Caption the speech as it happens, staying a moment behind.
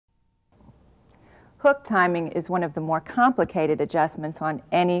Hook timing is one of the more complicated adjustments on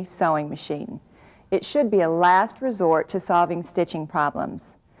any sewing machine. It should be a last resort to solving stitching problems.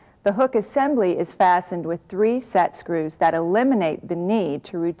 The hook assembly is fastened with 3 set screws that eliminate the need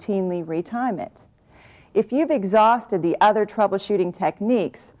to routinely retime it. If you've exhausted the other troubleshooting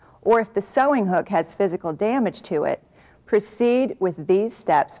techniques, or if the sewing hook has physical damage to it, proceed with these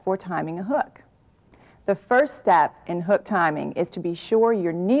steps for timing a hook. The first step in hook timing is to be sure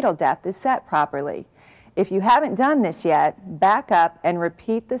your needle depth is set properly. If you haven't done this yet, back up and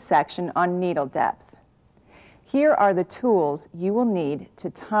repeat the section on needle depth. Here are the tools you will need to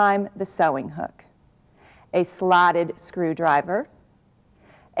time the sewing hook: a slotted screwdriver,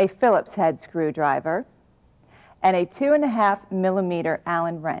 a Phillips head screwdriver, and a 2.5 millimeter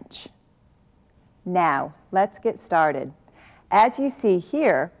Allen wrench. Now, let's get started. As you see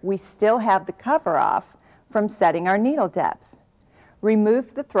here, we still have the cover off from setting our needle depth.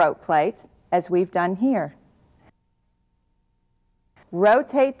 Remove the throat plate, as we've done here.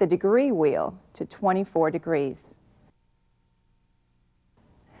 Rotate the degree wheel to 24 degrees.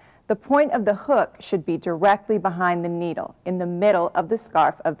 The point of the hook should be directly behind the needle, in the middle of the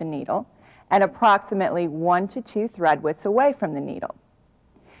scarf of the needle, and approximately 1 to 2 thread widths away from the needle.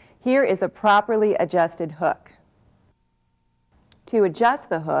 Here is a properly adjusted hook. To adjust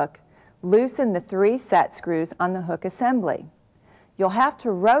the hook, loosen the 3 set screws on the hook assembly. You'll have to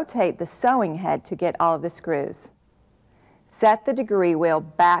rotate the sewing head to get all of the screws. Set the degree wheel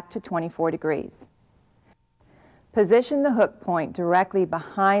back to 24 degrees. Position the hook point directly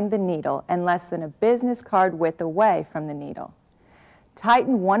behind the needle and less than a business card width away from the needle.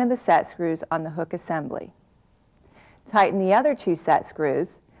 Tighten one of the set screws on the hook assembly. Tighten the other 2 set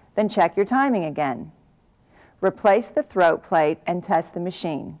screws, then check your timing again. Replace the throat plate and test the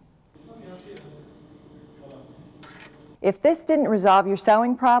machine. If this didn't resolve your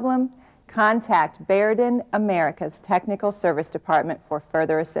sewing problem, contact Barudan America's Technical Service Department for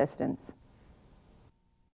further assistance.